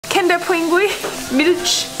Kinderpinguin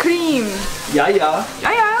Milchcreme. Ja, ja.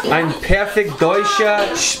 Ja, ja. Ein perfekt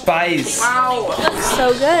deutscher Speis. Wow.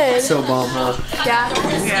 So good. So bomb, huh? Yeah.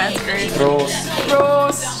 Yeah, it's great. Prost.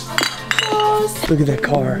 Prost. Prost. Look at that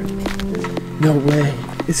car. No way.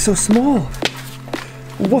 It's so small.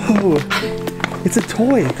 Whoa. It's a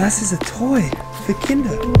toy. Das ist a toy für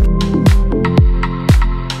Kinder.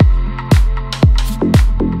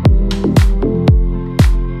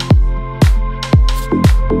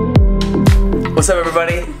 What's up,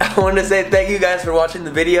 everybody? I wanted to say thank you guys for watching the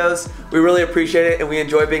videos. We really appreciate it and we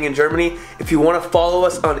enjoy being in Germany. If you want to follow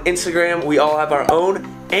us on Instagram, we all have our own,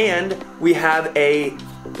 and we have a,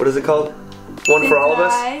 what is it called? One for all of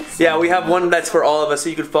us? Yeah, we have one that's for all of us, so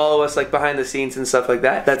you could follow us like behind the scenes and stuff like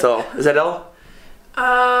that. That's all. Is that all?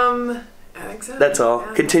 I think so. That's all.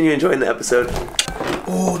 Yeah. Continue enjoying the episode.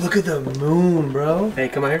 Oh, look at the moon, bro. Hey,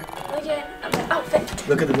 come on here. Look at my outfit.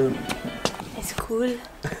 Look at the moon. It's cool.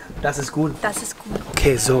 Das ist cool. Das ist cool.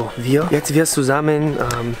 Okay, so, jetzt wir zusammen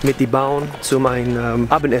mit die Bauern zum ein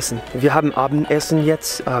Abendessen. Wir haben Abendessen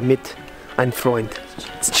jetzt mit einem Freund.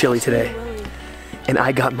 It's chilly today. And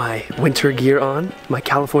I got my winter gear on, my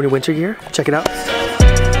California winter gear. Check it out.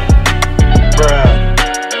 Bruh.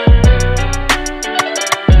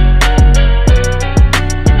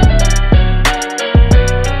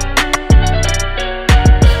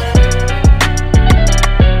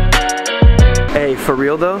 Hey, for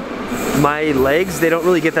real though, my legs, they don't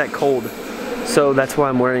really get that cold. So that's why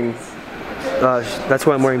I'm wearing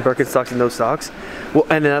Birkenstocks and no socks. Well,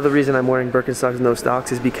 and another reason I'm wearing Birkenstocks and no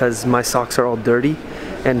socks is because my socks are all dirty,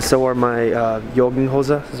 and so are my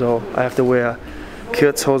Jogginghose. So I have to wear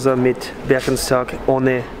Kurzhose mit Birkenstock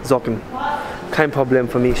ohne Socken. Kein Problem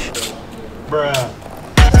für mich. Bruh.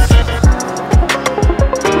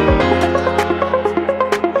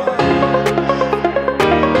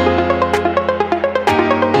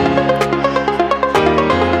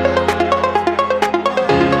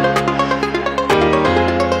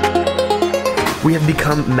 We have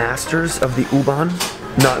become masters of the U-Bahn.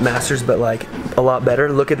 Not masters, but like a lot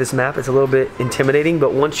better. Look at this map, it's a little bit intimidating,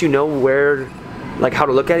 but once you know where, like how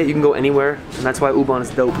to look at it, you can go anywhere, and that's why U-Bahn is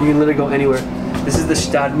dope. You can literally go anywhere. This is the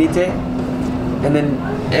Stadtmitte, and then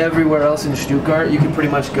everywhere else in Stuttgart, you can pretty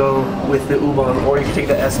much go with the U-Bahn, or you can take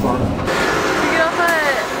the S-Bahn. You get off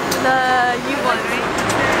at the U-Bahn,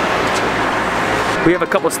 right? We have a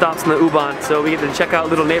couple stops in the U-Bahn, so we get to check out a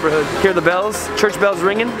little neighborhood. Hear the bells, church bells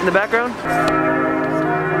ringing in the background.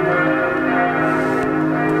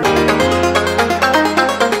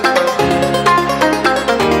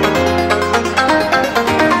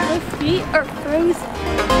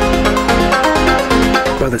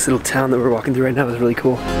 Bro, this little town that we're walking through right now is really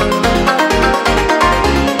cool.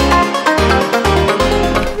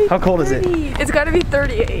 How cold is it? It's gotta be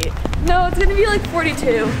 38. No, it's gonna be like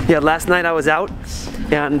 42. Yeah, last night I was out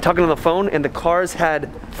and talking on the phone, and the cars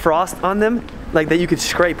had frost on them, like that you could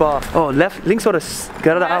scrape off. Oh, links oder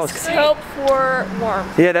geradeaus. Masks help for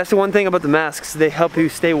warmth. Yeah, that's the one thing about the masks. They help you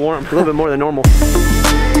stay warm a little bit more than normal.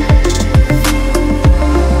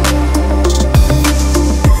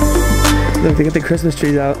 Look, they got the Christmas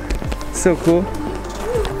trees out. So cool.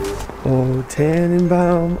 Oh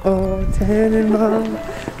Tannenbaum,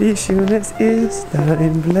 wie schön es ist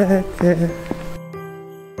dein Blätter.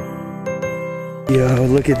 Yo,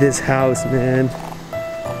 look at this house, man.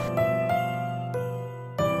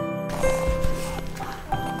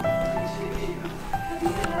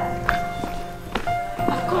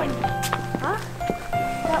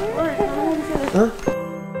 Huh?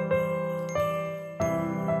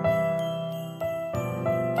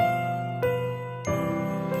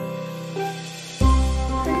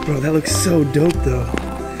 Bro, that looks so dope though.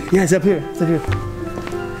 Yeah, it's up here. It's up here.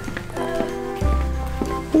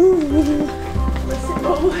 Ooh.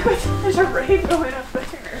 Oh, there's a rave going up there.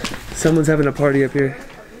 Someone's having a party up here.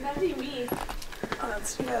 That'd be me. Oh,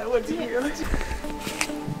 that's, yeah, that would be you.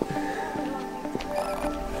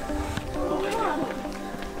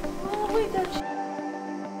 Oh, wait, that's...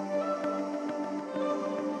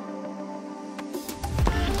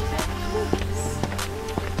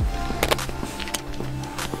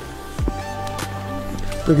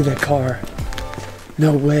 Look at that car.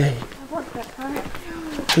 No way. I want that car.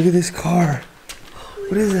 Look at this car.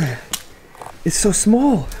 What is that? It's so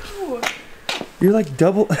small. Ooh. You're like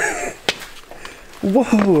double.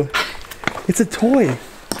 Whoa. It's a toy.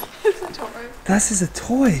 It's a toy. Das ist a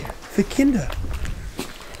toy für Kinder.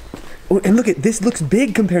 Oh, and look at this, looks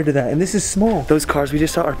big compared to that, and this is small. Those cars we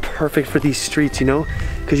just saw are perfect for these streets, you know,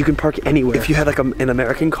 because you can park anywhere. If you had like an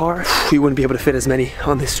American car, you wouldn't be able to fit as many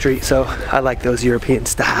on this street. So I like those European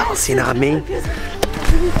styles, you know what I mean?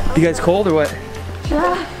 You guys cold or what?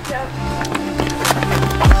 Yeah.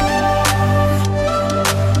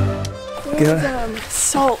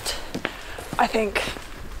 Salt, I think,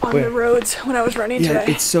 on the roads when I was running today.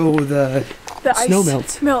 It's so the snow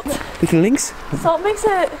melts. Bitte links. Salt makes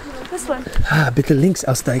it this one. Bitte links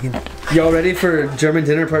aussteigen. Y'all ready for German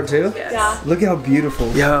dinner part 2? Yes. Yeah. Look how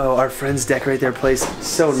beautiful. Yo, our friends decorate their place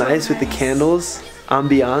so nice with the candles,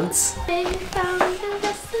 ambiance.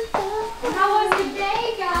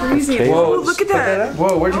 Freezing. Whoa, look at that.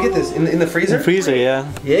 Whoa, where'd you get this? In the freezer? In the freezer,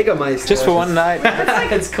 yeah. Jägermeister. Just for one night.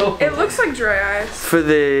 That's cool. It looks like dry ice. For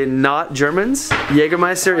the not Germans,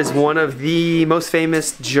 Jägermeister is one of the most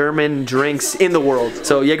famous German drinks in the world.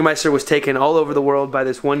 So Jägermeister was taken all over the world by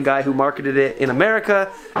this one guy who marketed it in America,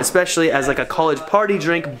 especially as like a college party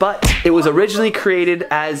drink, but it was originally created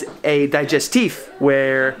as a digestif,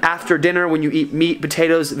 where after dinner when you eat meat,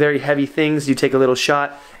 potatoes, very heavy things, you take a little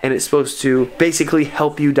shot, and it's supposed to basically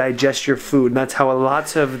help you digest your food. And that's how a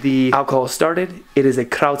lot of the alcohol started. It is a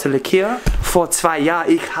Krauterlikör. Vor 2 Jahren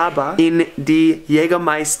ich habe in die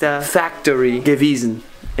Jägermeister Factory gewesen.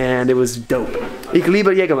 And it was dope. Ich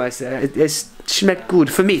liebe Jägermeister. Es schmeckt gut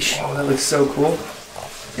für mich. Oh, that looks so cool.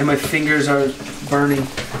 And my fingers are burning.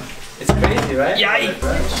 It's crazy, right? Yay!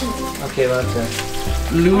 Okay, warte.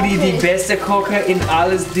 Ludi, die beste Kocher in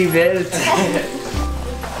alles die Welt.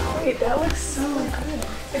 Wait, that looks so good.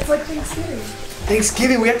 It's like Thanksgiving.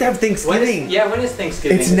 Thanksgiving, we have to have Thanksgiving. When is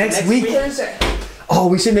Thanksgiving? It's next week. Thursday. Oh,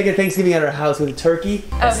 we should make a Thanksgiving at our house with a turkey.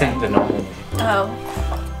 I think the normal. Oh.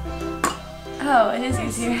 Oh, it is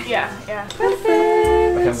easier. Yeah, yeah.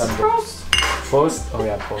 Okay, dann Prost. Prost? Oh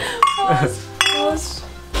ja, Prost. Prost.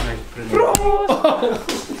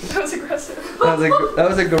 That was aggressive. That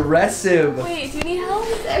was aggressive. Wait, do you need help?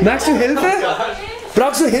 Magst du Hilfe?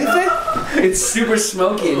 Brauchst du Hilfe? It's super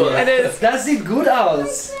smoky in here. It is. Das sieht gut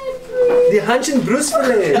aus. Die Hanschen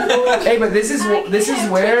Brustfilet. Hey, but this is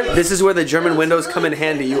where the German windows come in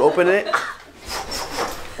handy. You open it.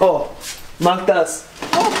 Oh, mach das.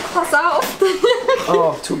 Oh, pass auf.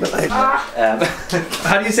 Oh, tut mir leid.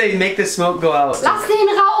 How do you say make the smoke go out? Lass den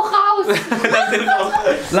Rauch raus.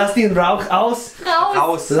 Lass den Rauch aus.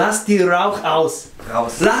 Raus. Lass die Rauch aus.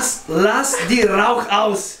 Raus. Lass die Rauch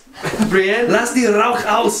aus. Brianne, lass die Rauch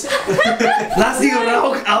aus. Lass die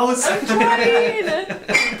Rauch aus.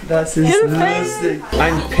 Das ist lustig.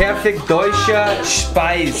 Ein perfekt deutscher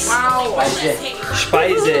Speis. Wow.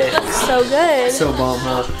 Speise. So good. So bomb,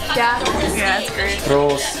 huh? Yeah. Yeah, it's great.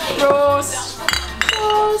 Prost. Prost.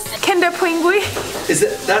 Prost. Kinderpingui.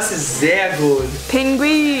 Das ist sehr gut.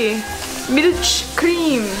 Pingui.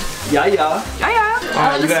 Milchcreme. Ja, ja. Ja, ja.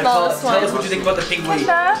 Alright, you the gotta smallest tell us one. what you think about the pinguin.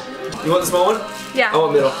 Kinder. You want the small one? Yeah. I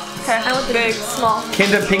want middle. Okay. I want the big. Small.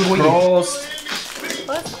 Kinderpinguin. Prost.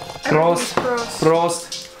 What? Prost. Prost.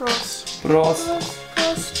 Prost. Prost. Prost.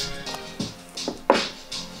 Prost.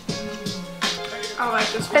 I like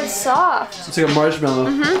this one. It's soft. It's like a marshmallow.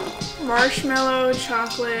 Marshmallow,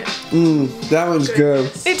 chocolate. That one's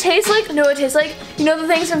good. It tastes like, it tastes like, you know the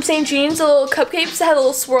things from St. Jean's, the little cupcakes that have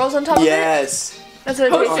little swirls on top of it? Yes. That's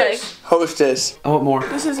what it tastes like. Hostess. I want more.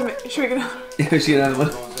 This is amazing. Should we go? Yeah, she had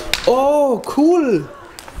one. Oh, cool.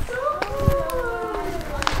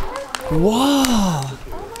 Wow.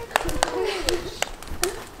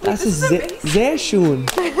 Das ist sehr schön.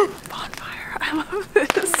 Bonfire. I love this.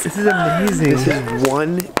 This is amazing. This is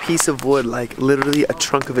one piece of wood, like literally a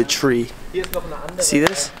trunk of a tree. See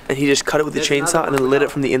this? And he just cut it with a chainsaw and then lit it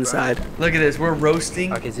from the inside. Look at this. We're roasting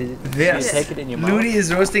Wurst. Take it in your mouth. Ludi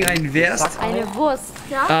is roasting ein Wurst. Eine Wurst,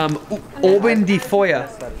 ja? Oben die Feuer.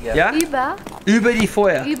 Ja? Über die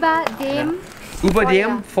Feuer. Über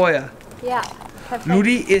dem Feuer. Ja.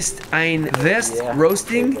 Ludi ist ein Wurst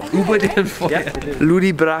roasting über dem Feuer.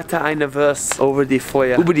 Ludi brachte eine Wurst over die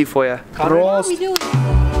Feuer. Über die Feuer. Prost.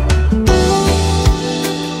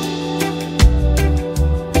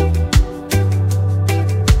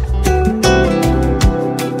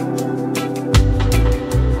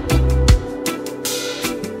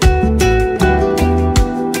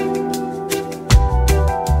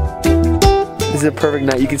 This is a perfect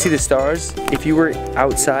night. You can see the stars. If you were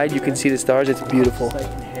outside, you can see the stars. It's beautiful.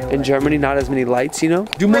 In Germany, not as many lights, you know?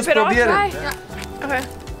 Du musst Rip it off, probieren. right? Okay.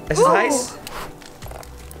 Es ist heiß.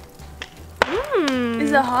 Is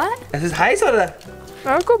it hot? Es ist heiß, oder?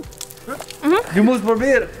 Oh, cool. Du musst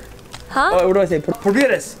probieren. Huh? Oh, what do I say? Probier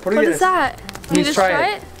es. What Probier is es. that? You Please just try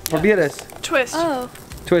try it. Probier es. Twist. Oh,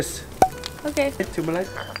 Twist. okay. Tut mir leid.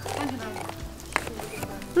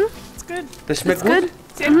 It's good. Das schmeckt It's gut.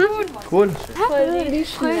 Sehr gut. Cool.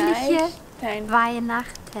 Fröhliche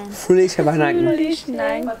Weihnachten. Fröhliche Weihnachten.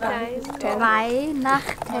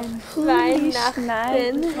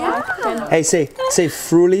 Weihnachten. Hey, say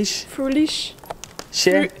fröhlich. Fröhlich.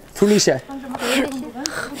 Fröhliche.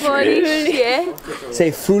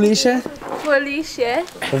 Say fröhliche.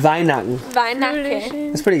 Weihnachten.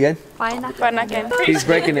 That's pretty good. He's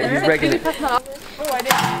breaking it. He's breaking it.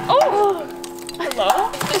 Oh!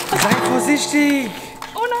 Hello? Sei vorsichtig.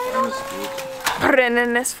 Oh nein.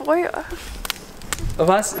 Brennendes Feuer.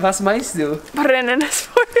 Was meinst du? Brennendes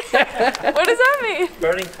Feuer. What does that mean?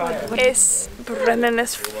 Burning fire. Es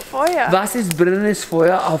brennendes Feuer. Was ist brennendes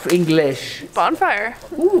Feuer auf Englisch? Bonfire.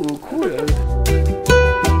 Cool.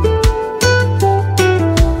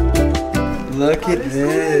 Look at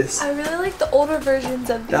this. I really like the older versions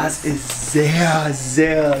of these. Das ist sehr,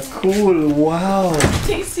 sehr cool. Wow.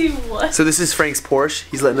 Tasty what? So this is Frank's Porsche.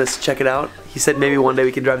 He's letting us check it out. He said maybe one day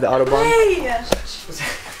we can drive the Autobahn. Hey!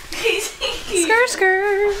 Skr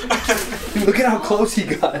skr. Dude, look at how close he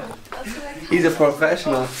got. He's a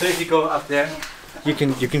professional. So if you go up there, you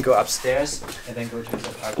can go upstairs and then go to the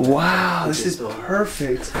park. Wow, this is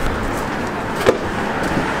perfect.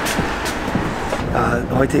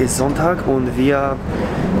 Heute ist Sonntag und wir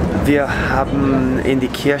haben in die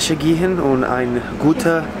Kirche gehen und eine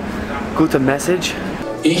gute Message.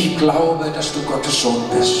 Ich glaube, dass du Gottes Sohn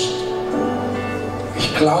bist.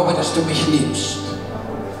 Ich glaube, dass du mich liebst.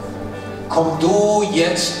 Komm du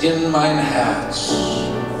jetzt in mein Herz.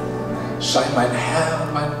 Sei mein Herr,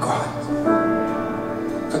 mein Gott.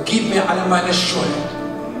 Vergib mir alle meine Schuld.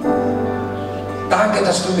 Danke,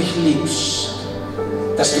 dass du mich liebst.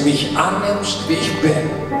 Dass du mich annimmst, wie ich bin.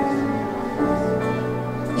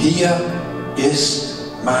 Hier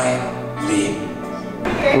ist mein Leben.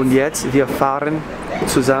 Und jetzt, wir fahren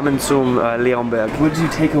zusammen zum Leonberg. What did you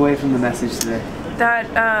take away from the message today? That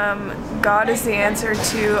God is the answer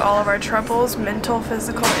to all of our troubles, mental,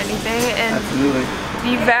 physical, anything. And Absolutely.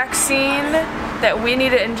 the vaccine that we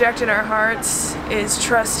need to inject in our hearts is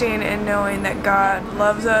trusting and knowing that God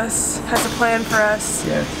loves us, has a plan for us,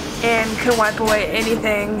 Yes. and can wipe away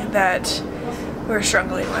anything that we're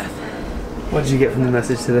struggling with. What did you get from the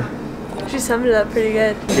message today? She summed it up pretty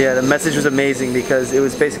good. Yeah, the message was amazing because it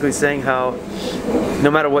was basically saying how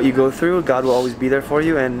no matter what you go through, God will always be there for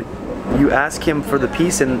you, and you ask Him for the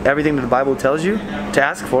peace and everything that the Bible tells you to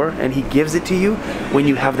ask for, and He gives it to you when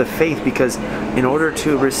you have the faith, because in order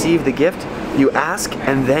to receive the gift, you ask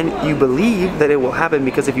and then you believe that it will happen,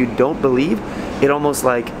 because if you don't believe, it almost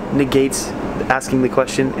like negates asking the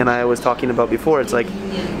question. And I was talking about before, it's like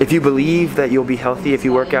if you believe that you'll be healthy if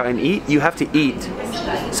you work out and eat, you have to eat.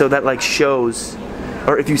 So that like shows,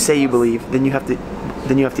 or if you say you believe, then you have to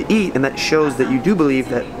eat, and that shows that you do believe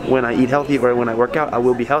that when I eat healthy or when I work out, I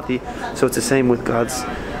will be healthy. So it's the same with God's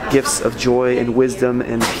gifts of joy and wisdom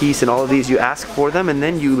and peace and all of these. You ask for them, and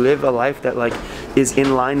then you live a life that like is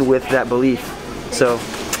in line with that belief. So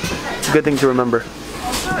it's a good thing to remember.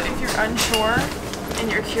 Also, if you're unsure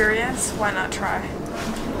and you're curious, why not try?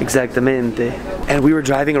 Exactamente. And we were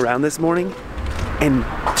driving around this morning, and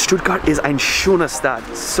Stuttgart is ein schöner Stadt.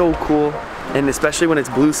 So cool. And especially when it's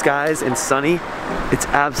blue skies and sunny, it's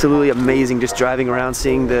absolutely amazing just driving around,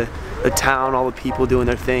 seeing the town, all the people doing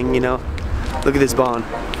their thing, you know. Look at this Bahn.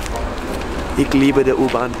 Ich liebe die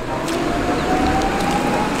U-Bahn.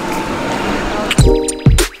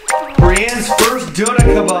 Brianne's first Doner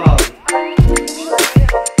kebab.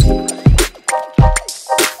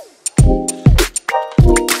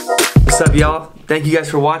 What's up, y'all? Thank you guys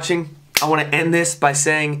for watching. I want to end this by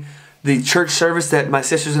saying the church service that my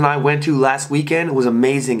sisters and I went to last weekend was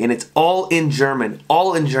amazing, and it's all in German.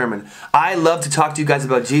 All in German. I love to talk to you guys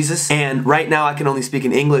about Jesus, and right now I can only speak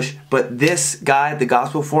in English, but this guy at the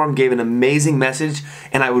Gospel Forum gave an amazing message,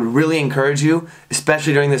 and I would really encourage you,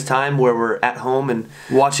 especially during this time where we're at home and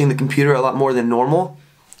watching the computer a lot more than normal,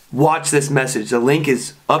 watch this message. The link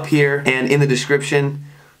is up here and in the description,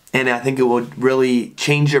 and I think it will really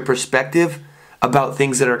change your perspective about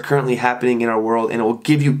things that are currently happening in our world, and it will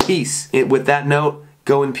give you peace. With that note,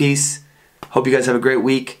 go in peace. Hope you guys have a great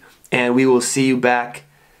week, and we will see you back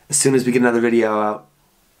as soon as we get another video out.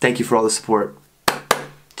 Thank you for all the support.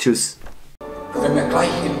 Tschüss. Wenn wir gleich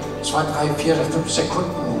in 2, 3, 4, 5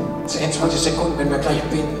 Sekunden, 10, 20 Sekunden, wenn wir gleich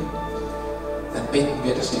beten, dann beten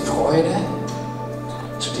wir, dass die Freude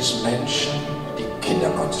zu diesen Menschen, die Kinder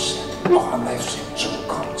Gottes sind, auch am Livestream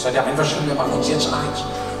zurückkommt. Seid ihr einverstanden? Wir machen uns jetzt eins.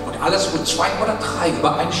 Alles, wo 2 oder 3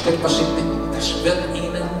 übereinstimmen, was sie bitten, das wird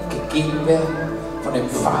ihnen gegeben werden von dem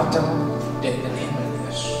Vater, der in den Himmeln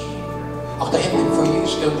ist. Auch da hinten im Foyer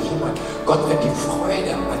ist irgendjemand. Gott wird die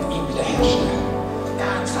Freude an ihm wiederherstellen.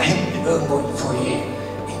 Ganz da hinten irgendwo im Foyer.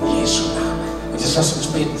 In Jesu Namen. Und jetzt lass uns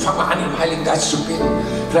beten. Fang mal an, im Heiligen Geist zu beten.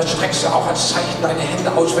 Vielleicht streckst du auch als Zeichen deine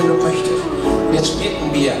Hände aus, wenn du möchtest. Und jetzt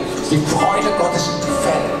beten wir, dass die Freude Gottes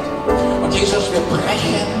gefällt. Und Jesus, wir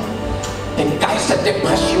brechen den Geist der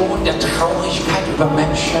Depression, der Traurigkeit über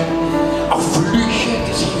Menschen, auch Flüche,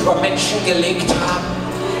 die sich über Menschen gelegt haben,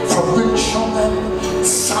 Verwünschungen,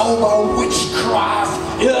 Zauber, Witchcraft,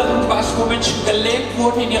 irgendwas, wo Menschen gelähmt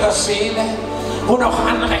wurden in ihrer Seele, wo noch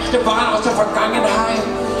Anrechte waren aus der Vergangenheit.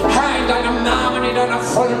 Herr, in deinem Namen, in deiner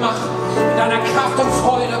Vollmacht, in deiner Kraft und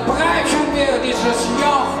Freude brechen wir dieses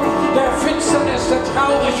Joch der Finsternis, der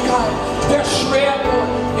Traurigkeit, der Schwermut.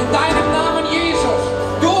 In deinem Namen, Jesus.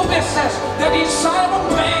 Du bist es, der die Salbung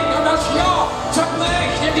bringt und das Joch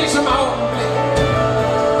zerbricht in diesem Augenblick.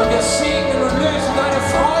 Und wir segnen und lösen deine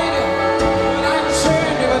Freude über deinen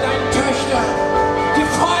Söhnen, über deine Töchter. Die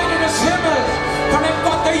Freude des Himmels, von dem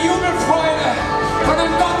Gott der Jubelfreude, von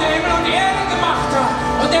dem Gott, der Himmel und Erde gemacht hat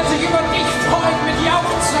und der sich über dich freut mit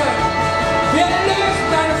Jauchzen. Wir lösen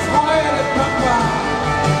deine Freude.